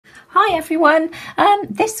Hi everyone,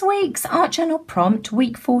 this week's art journal prompt,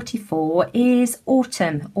 week 44, is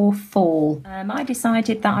autumn or fall. I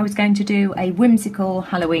decided that I was going to do a whimsical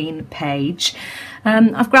Halloween page.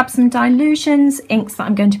 I've grabbed some Dilutions inks that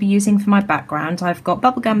I'm going to be using for my background. I've got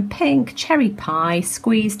bubblegum pink, cherry pie,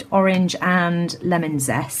 squeezed orange and lemon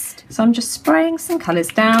zest. So I'm just spraying some colours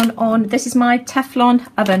down on, this is my Teflon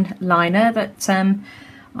oven liner that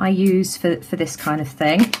I use for this kind of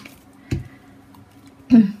thing.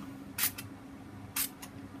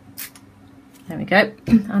 There we go,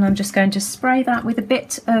 and I'm just going to spray that with a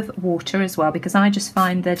bit of water as well, because I just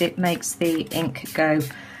find that it makes the ink go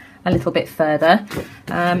a little bit further.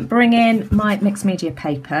 Bring in my mixed media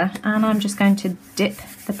paper, and I'm just going to dip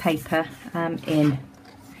the paper in.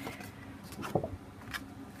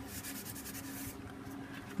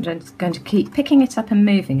 I'm just going to keep picking it up and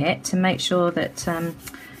moving it to make sure that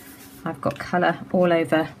I've got colour all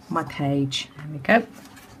over my page. There we go.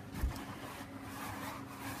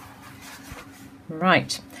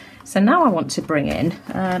 Right, so now I want to bring in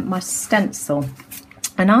my stencil,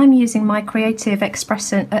 and I'm using my Creative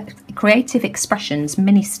Expressions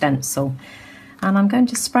mini stencil, and I'm going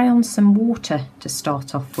to spray on some water to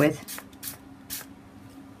start off with,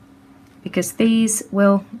 because these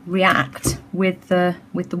will react with the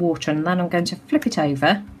water, and then I'm going to flip it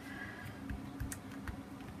over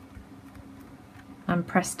and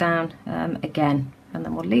press down again, and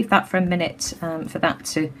then we'll leave that for a minute for that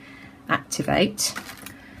to activate,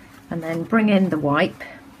 and then bring in the wipe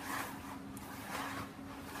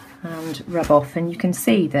and rub off, and you can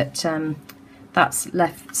see that that's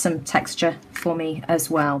left some texture for me as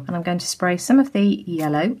well. And I'm going to spray some of the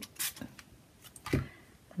yellow, and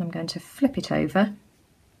I'm going to flip it over,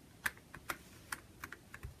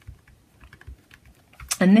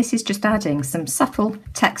 and this is just adding some subtle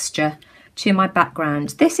texture to my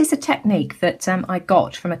background. This is a technique that I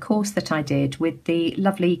got from a course that I did with the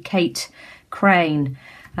lovely Kate Crane.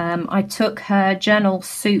 I took her Journal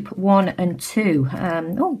Soup 1 and 2,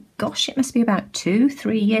 oh gosh, it must be about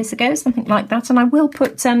 2-3 years ago, something like that, and I will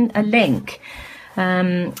put a link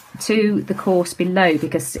to the course below,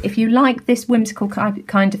 because if you like this whimsical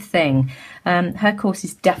kind of thing, her course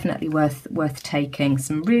is definitely worth taking.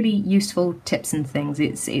 Some really useful tips and things.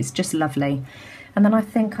 It's just lovely. And then I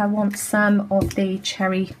think I want some of the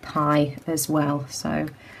cherry pie as well. So I'm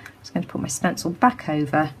just going to put my stencil back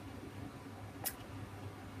over.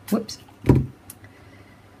 Whoops. And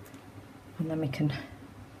then we can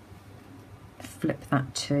flip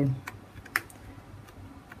that too.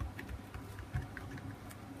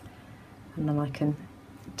 And then I can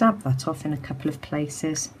dab that off in a couple of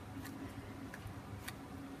places,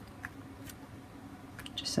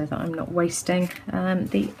 so that I'm not wasting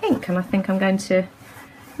the ink, and I think I'm going to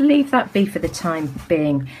leave that be for the time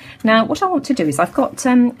being. Now what I want to do is, I've got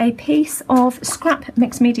a piece of scrap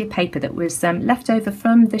mixed media paper that was left over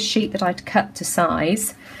from the sheet that I'd cut to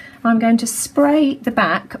size. I'm going to spray the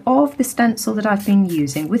back of the stencil that I've been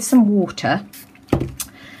using with some water,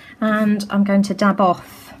 and I'm going to dab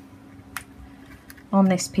off on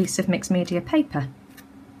this piece of mixed media paper,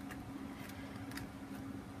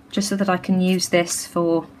 just so that I can use this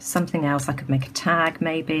for something else. I could make a tag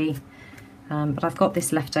maybe, but I've got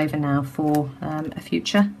this left over now for a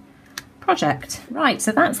future project. Right,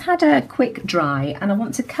 so that's had a quick dry, and I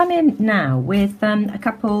want to come in now with a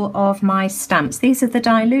couple of my stamps. These are the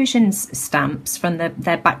Dilutions stamps from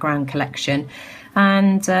their background collection,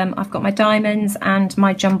 and I've got my diamonds and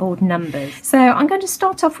my jumbled numbers. So I'm going to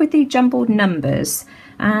start off with the jumbled numbers,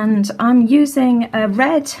 and I'm using a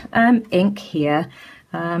red ink here.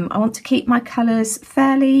 I want to keep my colours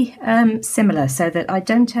fairly similar, so that I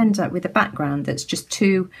don't end up with a background that's just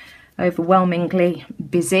too overwhelmingly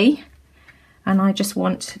busy. And I just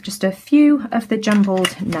want just a few of the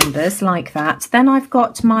jumbled numbers like that. Then I've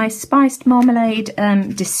got my Spiced Marmalade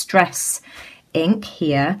Distress ink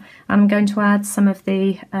here. I'm going to add some of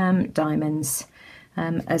the diamonds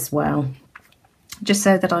as well, just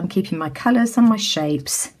so that I'm keeping my colours and my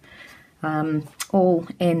shapes all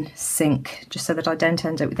in sync, just so that I don't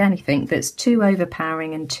end up with anything that's too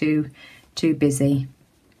overpowering and too busy.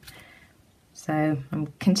 So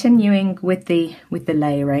I'm continuing with the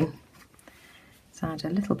layering. So add a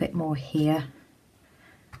little bit more here,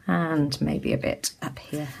 and maybe a bit up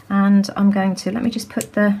here. And I'm going to, let me just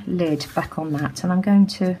put the lid back on that, and I'm going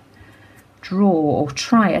to draw, or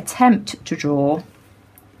attempt to draw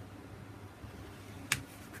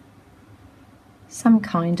some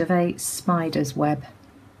kind of a spider's web.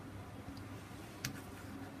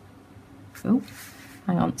 Oh,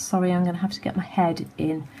 hang on, sorry, I'm going to have to get my head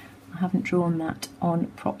in. I haven't drawn that on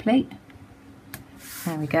properly.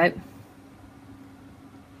 There we go.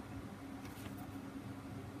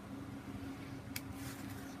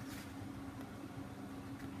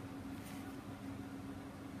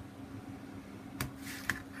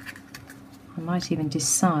 might even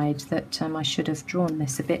decide that I should have drawn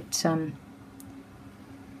this a bit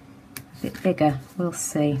bigger. We'll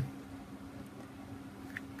see.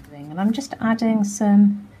 And I'm just adding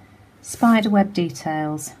some spiderweb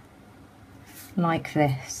details like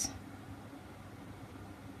this.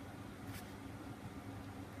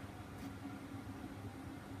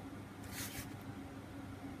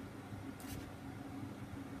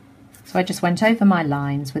 So I just went over my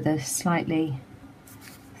lines with a slightly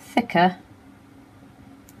thicker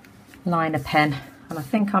liner pen, and I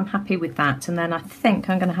think I'm happy with that. And then I think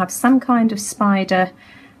I'm going to have some kind of spider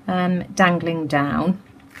dangling down.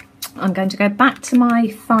 I'm going to go back to my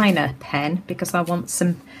finer pen because I want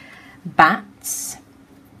some bats.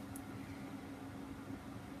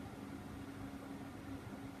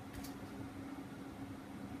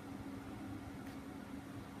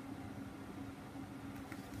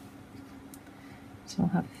 So I'll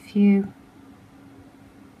have a few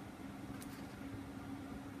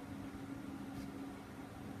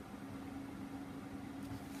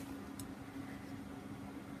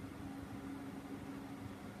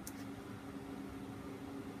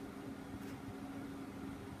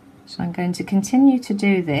So I'm going to continue to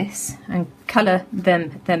do this and colour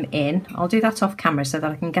them in. I'll do that off camera so that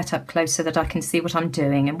I can get up close so that I can see what I'm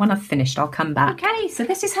doing, and when I've finished I'll come back. Okay, so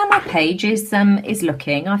this is how my page is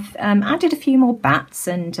looking. I've added a few more bats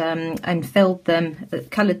and filled them,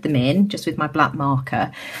 coloured them in just with my black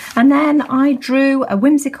marker, and then I drew a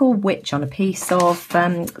whimsical witch on a piece of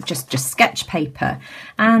just sketch paper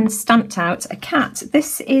and stamped out a cat.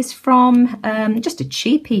 This is from just a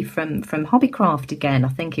cheapie from Hobbycraft again. I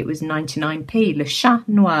think it was 99p, Le Chat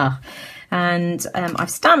Noir. And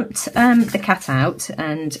I've stamped the cat out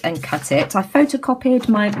and cut it. I photocopied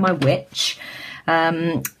my witch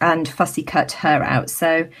and fussy cut her out.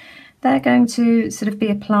 So they're going to sort of be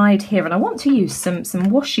applied here. And I want to use some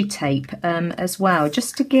washi tape as well,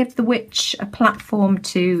 just to give the witch a platform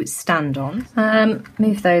to stand on.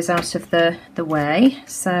 Move those out of the way.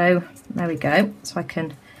 So there we go. So I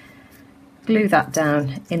can glue that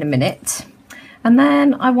down in a minute. And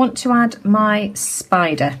then I want to add my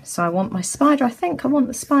spider. So I want my spider, I think I want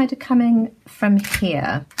the spider coming from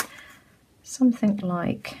here. Something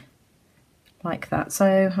like that.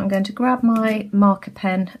 So I'm going to grab my marker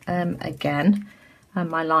pen again, and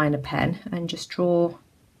my liner pen, and just draw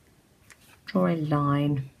a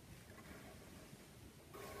line.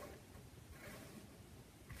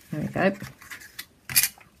 There we go.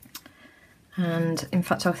 And in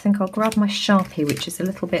fact, I think I'll grab my Sharpie, which is a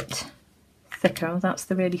little bit thicker. Oh, that's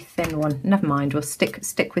the really thin one. Never mind, we'll stick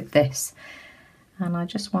with this. And I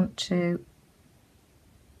just want to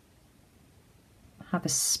have a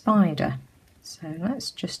spider. So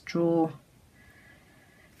let's just draw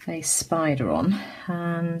a spider on,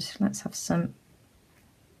 and let's have some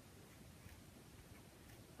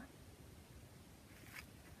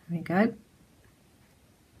there we go.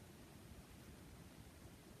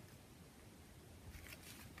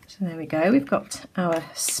 So there we go, we've got our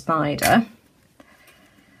spider.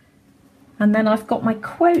 And then I've got my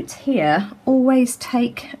quote here, always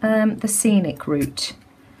take the scenic route.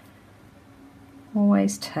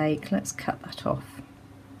 Always take, let's cut that off.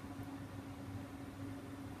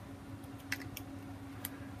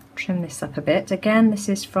 Trim this up a bit. Again, this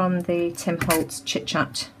is from the Tim Holtz Chit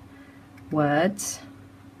Chat words.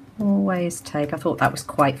 Always take, I thought that was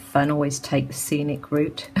quite fun, always take the scenic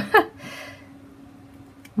route.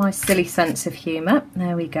 My silly sense of humour,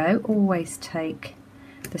 there we go, always take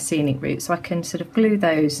the scenic route. So I can sort of glue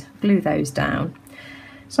those down.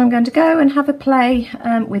 So I'm going to go and have a play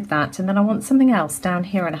with that, and then I want something else down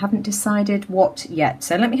here and I haven't decided what yet.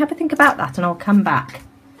 So let me have a think about that and I'll come back.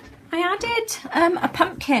 I added a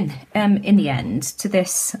pumpkin in the end to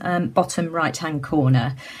this bottom right hand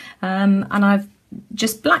corner, and I've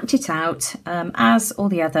just blacked it out as all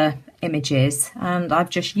the other images, and I've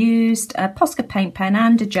just used a Posca paint pen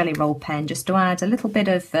and a jelly roll pen just to add a little bit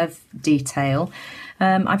of detail.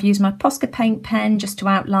 I've used my Posca paint pen just to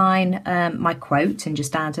outline my quote and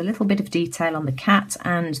just add a little bit of detail on the cat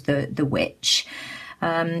and the witch.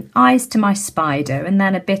 Eyes to my spider, and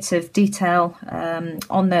then a bit of detail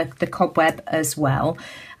on the cobweb as well.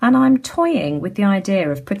 And I'm toying with the idea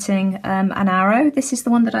of putting an arrow. This is the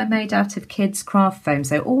one that I made out of kids' craft foam,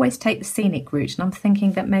 so always take the scenic route, and I'm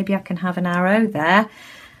thinking that maybe I can have an arrow there.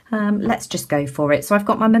 Let's just go for it. So I've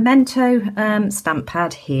got my Memento stamp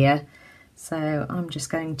pad here, so I'm just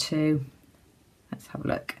going to, let's have a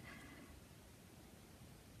look,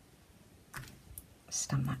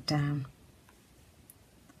 stamp that down.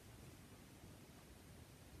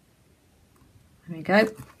 There we go.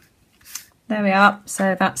 there we are.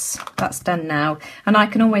 So that's done now, and I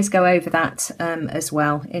can always go over that as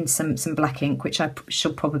well in some black ink, which I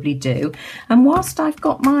shall probably do. And whilst I've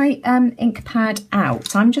got my ink pad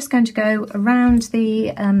out, I'm just going to go around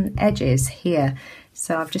the edges here.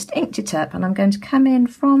 So I've just inked it up, and I'm going to come in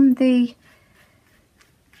from the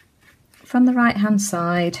right hand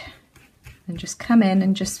side and just come in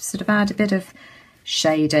and just sort of add a bit of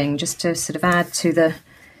shading, just to sort of add to the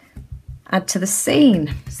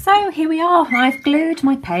scene. So here we are. I've glued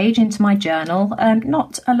my page into my journal.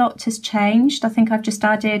 Not a lot has changed. I think I've just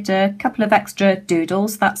added a couple of extra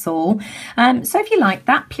doodles, that's all. So if you like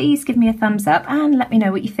that, please give me a thumbs up and let me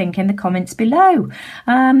know what you think in the comments below.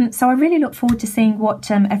 So I really look forward to seeing what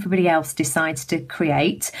everybody else decides to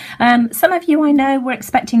create. Some of you I know were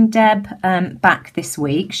expecting Deb back this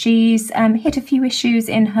week. She's hit a few issues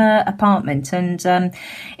in her apartment and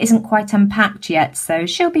isn't quite unpacked yet, so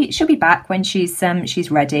she'll be back when she's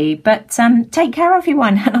ready. But take care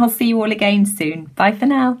everyone, and I'll see you all again soon. Bye for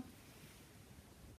now.